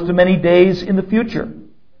refers to many days in the future.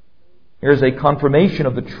 Here's a confirmation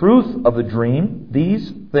of the truth of the dream.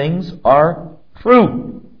 These things are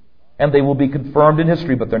true. and they will be confirmed in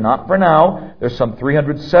history, but they're not for now. There's some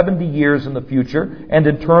 370 years in the future, and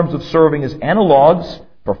in terms of serving as analogs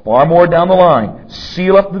for far more down the line,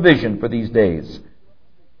 seal up the vision for these days.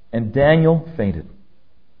 And Daniel fainted.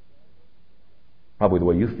 Probably the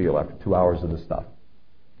way you feel after 2 hours of this stuff.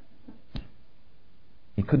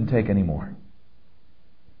 He couldn't take any more.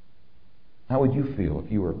 How would you feel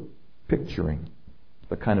if you were picturing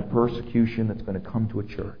the kind of persecution that's going to come to a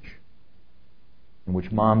church in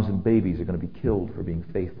which moms and babies are going to be killed for being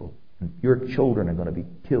faithful, and your children are going to be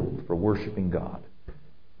killed for worshiping God,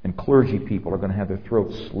 and clergy people are going to have their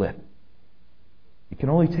throats slit? You can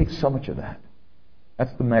only take so much of that.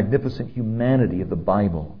 That's the magnificent humanity of the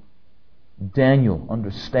Bible. Daniel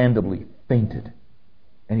understandably fainted,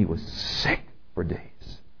 and he was sick for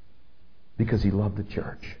days because he loved the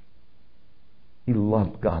church. He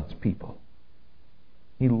loved God's people.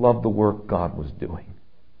 He loved the work God was doing.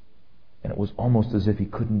 And it was almost as if he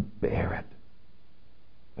couldn't bear it.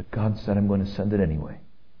 But God said, I'm going to send it anyway.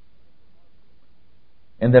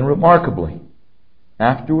 And then remarkably,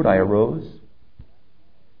 afterward I arose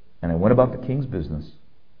and I went about the king's business.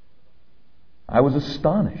 I was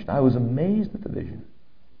astonished. I was amazed at the vision.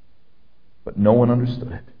 But no one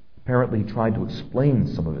understood it. Apparently he tried to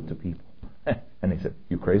explain some of it to people. And they said,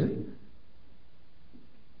 you crazy?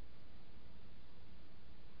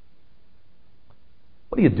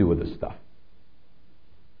 What do you do with this stuff?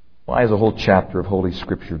 Why is a whole chapter of Holy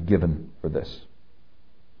Scripture given for this?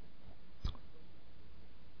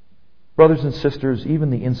 Brothers and sisters, even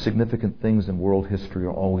the insignificant things in world history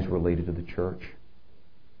are always related to the church.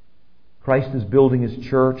 Christ is building His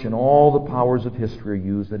church, and all the powers of history are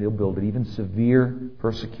used that He'll build it, even severe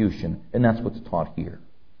persecution, and that's what's taught here.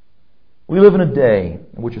 We live in a day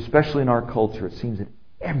in which, especially in our culture, it seems that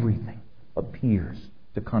everything appears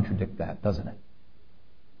to contradict that, doesn't it?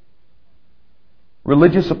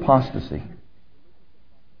 Religious apostasy.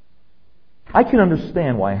 I can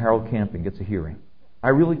understand why Harold Camping gets a hearing. I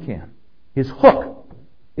really can. His hook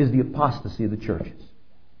is the apostasy of the churches.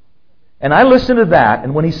 And I listen to that,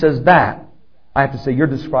 and when he says that, I have to say, you're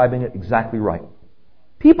describing it exactly right.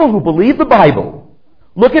 People who believe the Bible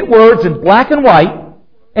look at words in black and white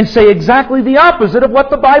and say exactly the opposite of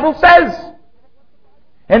what the Bible says.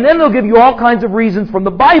 And then they'll give you all kinds of reasons from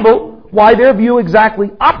the Bible why their view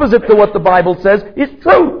exactly opposite to what the Bible says is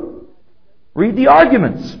true. Read the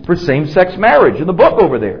arguments for same-sex marriage in the book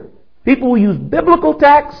over there. People will use biblical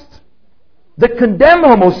texts that condemn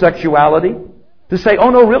homosexuality to say, oh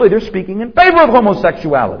no, really, they're speaking in favor of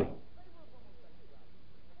homosexuality.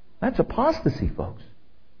 That's apostasy, folks.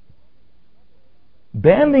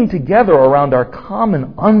 Banding together around our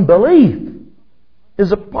common unbelief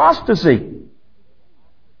is apostasy.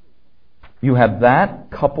 You have that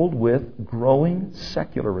coupled with growing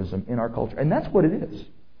secularism in our culture. And that's what it is.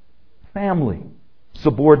 Family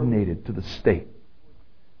subordinated to the state.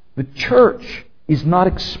 The church is not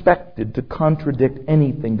expected to contradict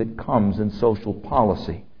anything that comes in social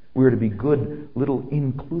policy. We are to be good little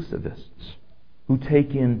inclusivists who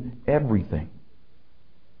take in everything.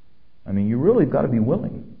 I mean, you really got to be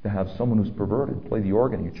willing to have someone who's perverted play the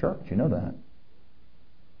organ in your church. You know that.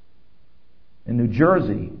 In New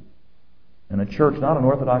Jersey, in a church, not an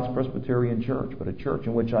Orthodox Presbyterian church, but a church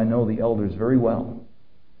in which I know the elders very well,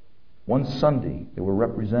 one Sunday there were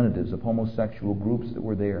representatives of homosexual groups that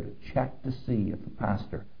were there to check to see if the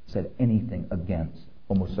pastor said anything against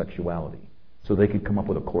homosexuality so they could come up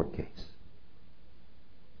with a court case.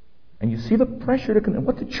 And you see the pressure to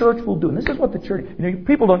what the church will do. And this is what the church...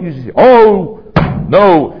 people don't usually say, oh,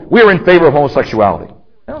 no, we're in favor of homosexuality.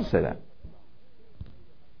 They don't say that.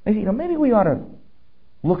 Maybe we ought to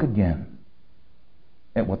look again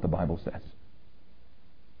at what the Bible says.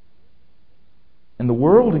 And the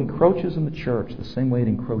world encroaches in the church the same way it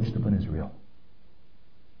encroached upon Israel.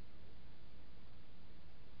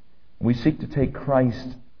 We seek to take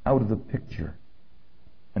Christ out of the picture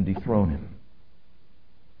and dethrone Him.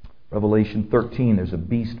 Revelation 13, there's a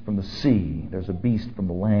beast from the sea, there's a beast from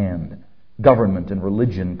the land. Government and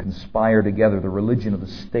religion conspire together, the religion of the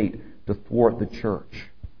state, to thwart the church.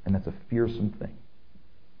 And that's a fearsome thing.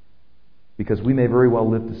 Because we may very well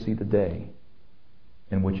live to see the day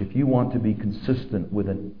in which, if you want to be consistent with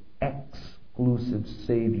an exclusive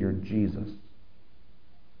Savior, Jesus,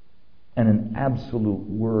 and an absolute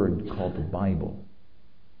word called the Bible,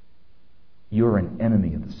 you're an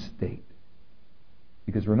enemy of the state.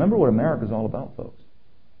 Because remember what America is all about, folks.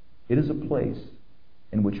 It is a place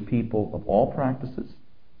in which people of all practices,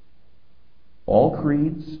 all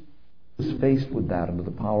creeds, is faced with that under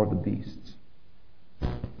the power of the beasts.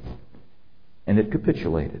 And it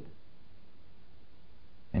capitulated.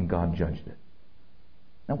 And God judged it.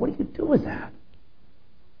 Now what do you do with that?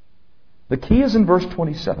 The key is in verse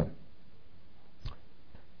 27.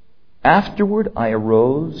 Afterward I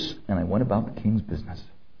arose and I went about the king's business.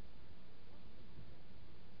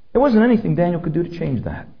 There wasn't anything Daniel could do to change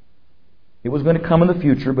that. It was going to come in the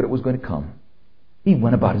future, but it was going to come. He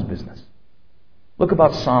went about his business. Look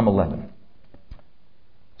about Psalm 11.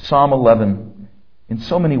 Psalm 11, in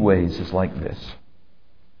so many ways, is like this.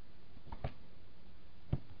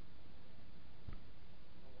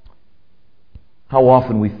 How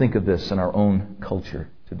often we think of this in our own culture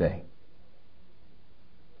today.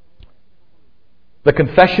 The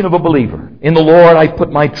confession of a believer. In the Lord I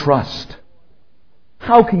put my trust.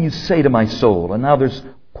 How can you say to my soul? And now there's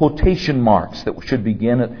quotation marks that should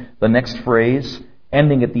begin at the next phrase,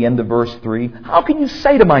 ending at the end of verse 3. How can you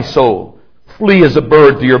say to my soul, flee as a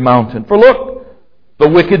bird to your mountain? For look, the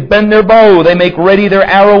wicked bend their bow. They make ready their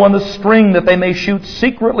arrow on the string that they may shoot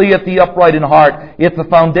secretly at the upright in heart. If the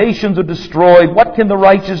foundations are destroyed, what can the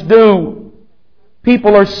righteous do?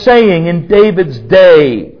 People are saying in David's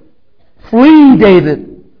day, flee,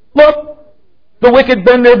 David. Look, the wicked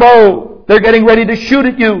bend their bow. They're getting ready to shoot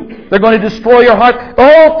at you. They're going to destroy your heart. The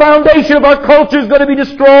whole foundation of our culture is going to be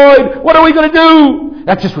destroyed. What are we going to do?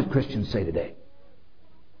 That's just what Christians say today.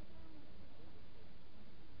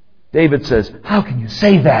 David says, how can you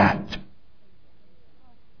say that?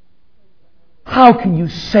 How can you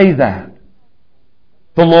say that?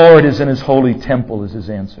 The Lord is in His holy temple is His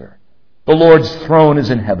answer. The Lord's throne is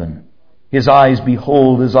in heaven. His eyes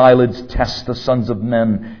behold, His eyelids test the sons of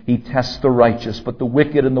men. He tests the righteous, but the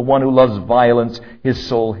wicked and the one who loves violence, His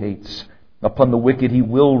soul hates. Upon the wicked He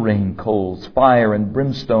will rain coals, fire and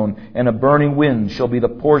brimstone, and a burning wind shall be the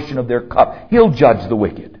portion of their cup. He'll judge the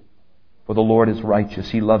wicked. For the Lord is righteous.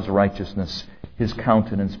 He loves righteousness. His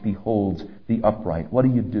countenance beholds the upright. What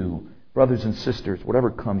do? Brothers and sisters,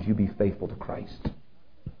 whatever comes, you be faithful to Christ.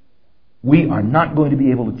 We are not going to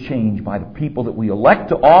be able to change by the people that we elect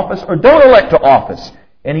to office or don't elect to office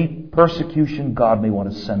any persecution God may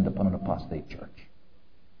want to send upon an apostate church.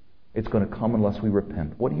 It's going to come unless we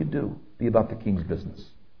repent. What do? Be about the king's business.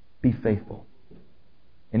 Be faithful.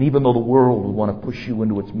 And even though the world will want to push you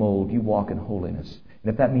into its mold, you walk in holiness.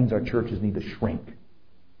 And if that means our churches need to shrink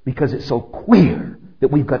because it's so queer that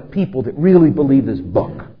we've got people that really believe this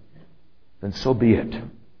book, then so be it.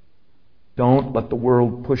 Don't let the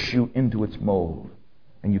world push you into its mold,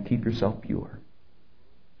 and you keep yourself pure.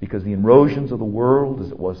 Because the erosions of the world, as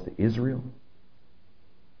it was to Israel,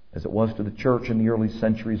 as it was to the church in the early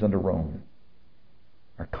centuries under Rome,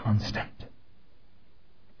 are constant.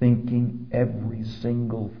 Thinking every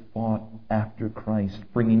single thought after Christ,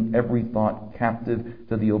 bringing every thought captive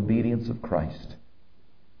to the obedience of Christ.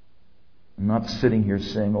 I'm not sitting here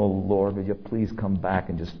saying, oh Lord, would you please come back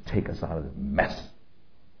and just take us out of this mess.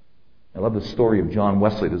 I love the story of John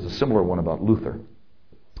Wesley. There's a similar one about Luther.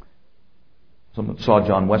 Someone saw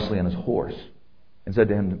John Wesley on his horse and said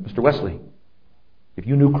to him, Mr. Wesley, if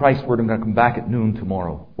you knew Christ's word and going to come back at noon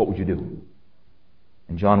tomorrow, what would you do?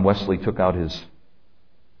 And John Wesley took out his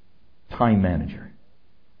time manager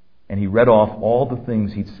and he read off all the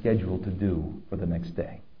things he'd scheduled to do for the next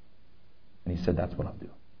day. And he said, that's what I'll do.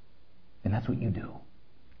 And that's what you do.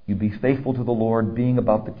 You be faithful to the Lord, being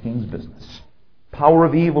about the king's business. Power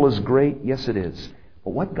of evil is great. Yes, it is.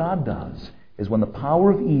 But what God does is when the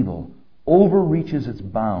power of evil overreaches its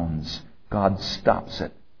bounds, God stops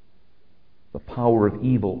it. The power of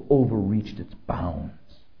evil overreached its bounds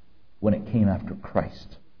when it came after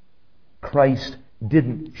Christ. Christ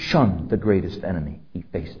didn't shun the greatest enemy. He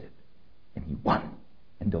faced it. And He won.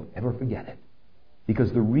 And don't ever forget it.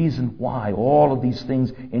 Because the reason why all of these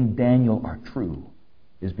things in Daniel are true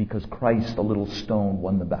is because Christ, the little stone,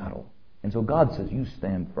 won the battle. And so God says, you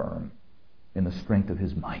stand firm in the strength of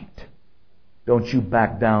His might. Don't you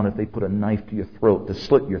back down if they put a knife to your throat, to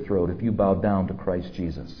slit your throat, if you bow down to Christ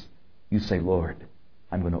Jesus. You say, Lord,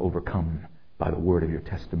 I'm going to overcome by the word of your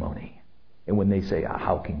testimony. And when they say,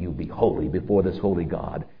 how can you be holy before this holy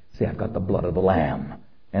God? Say, I've got the blood of the Lamb,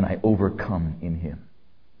 and I overcome in Him.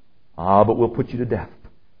 But we'll put you to death.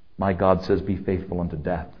 My God says, be faithful unto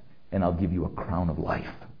death, and I'll give you a crown of life.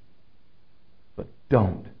 But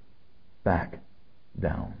don't back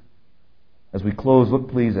down. As we close,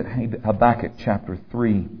 look please at Habakkuk chapter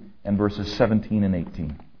 3 and verses 17 and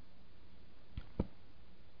 18.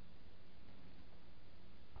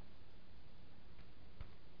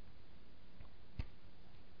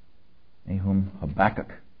 Nahum,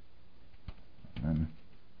 Habakkuk, and then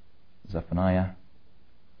Zephaniah.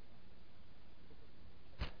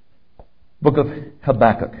 Book of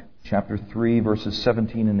Habakkuk, chapter 3, verses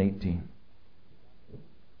 17 and 18.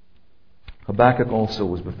 Habakkuk also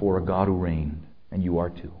was before a God who reigned. and you are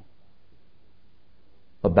too.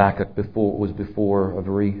 Habakkuk was before a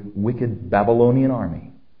very wicked Babylonian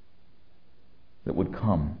army that would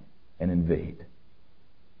come and invade,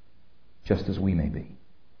 just as we may be.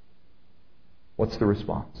 What's the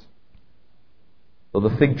response? Though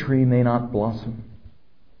the fig tree may not blossom,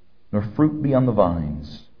 nor fruit be on the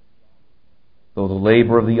vines, though the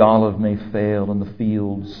labor of the olive may fail and the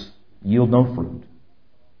fields yield no fruit,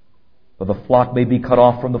 though the flock may be cut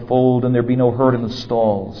off from the fold and there be no herd in the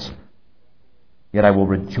stalls, yet I will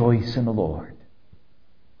rejoice in the Lord.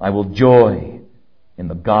 I will joy in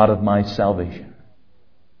the God of my salvation.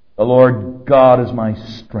 The Lord God is my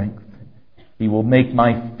strength. He will make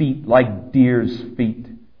my feet like deer's feet,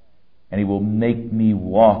 and He will make me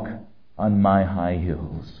walk on my high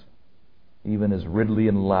hills. Even as Ridley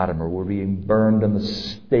and Latimer were being burned on the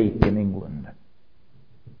stake in England,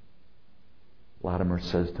 Latimer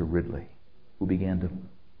says to Ridley, who began to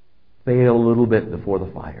fail a little bit before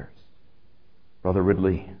the fires, "Brother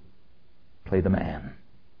Ridley, play the man.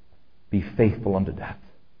 Be faithful unto death.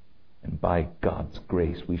 And by God's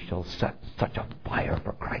grace we shall set such a fire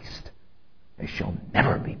for Christ as shall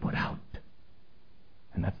never be put out."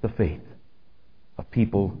 And that's the faith of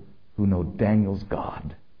people who know Daniel's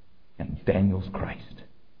God and Daniel's Christ.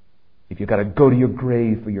 If you've got to go to your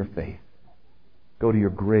grave for your faith, go to your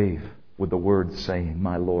grave with the words saying,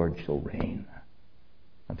 "My Lord shall reign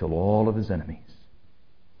until all of His enemies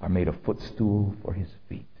are made a footstool for His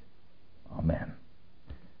feet." Amen.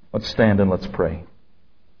 Let's stand and let's pray.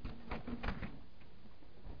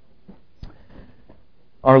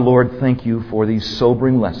 Our Lord, thank You for these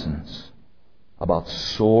sobering lessons about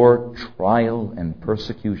sore trial and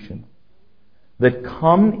persecution that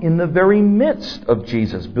come in the very midst of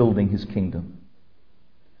Jesus building His kingdom.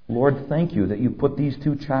 Lord, thank You that You put these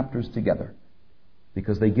two chapters together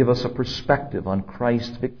because they give us a perspective on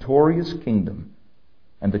Christ's victorious kingdom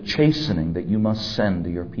and the chastening that You must send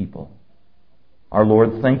to Your people. Our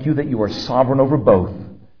Lord, thank You that You are sovereign over both,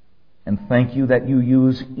 and thank You that You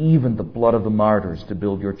use even the blood of the martyrs to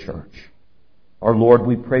build Your church. Our Lord,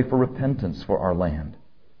 we pray for repentance for our land,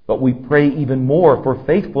 but we pray even more for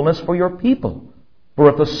faithfulness for Your people. For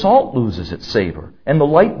if the salt loses its savor and the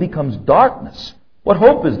light becomes darkness, what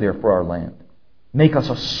hope is there for our land? Make us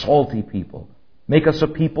a salty people. Make us a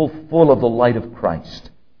people full of the light of Christ.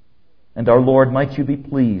 And our Lord, might You be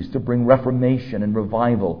pleased to bring reformation and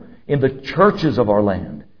revival in the churches of our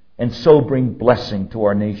land, and so bring blessing to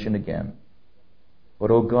our nation again.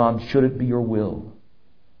 But, O God, should it be Your will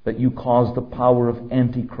that You cause the power of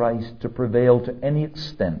Antichrist to prevail to any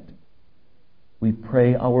extent, we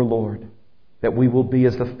pray, our Lord, that we will be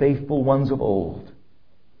as the faithful ones of old,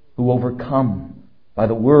 who overcome by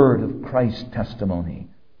the word of Christ's testimony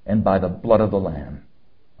and by the blood of the Lamb.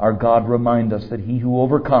 Our God, remind us that he who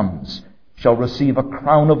overcomes shall receive a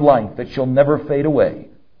crown of life that shall never fade away.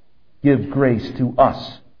 Give grace to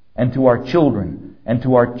us and to our children and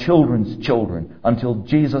to our children's children until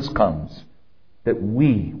Jesus comes, that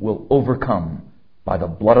we will overcome by the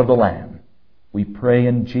blood of the Lamb. We pray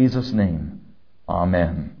in Jesus' name.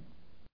 Amen.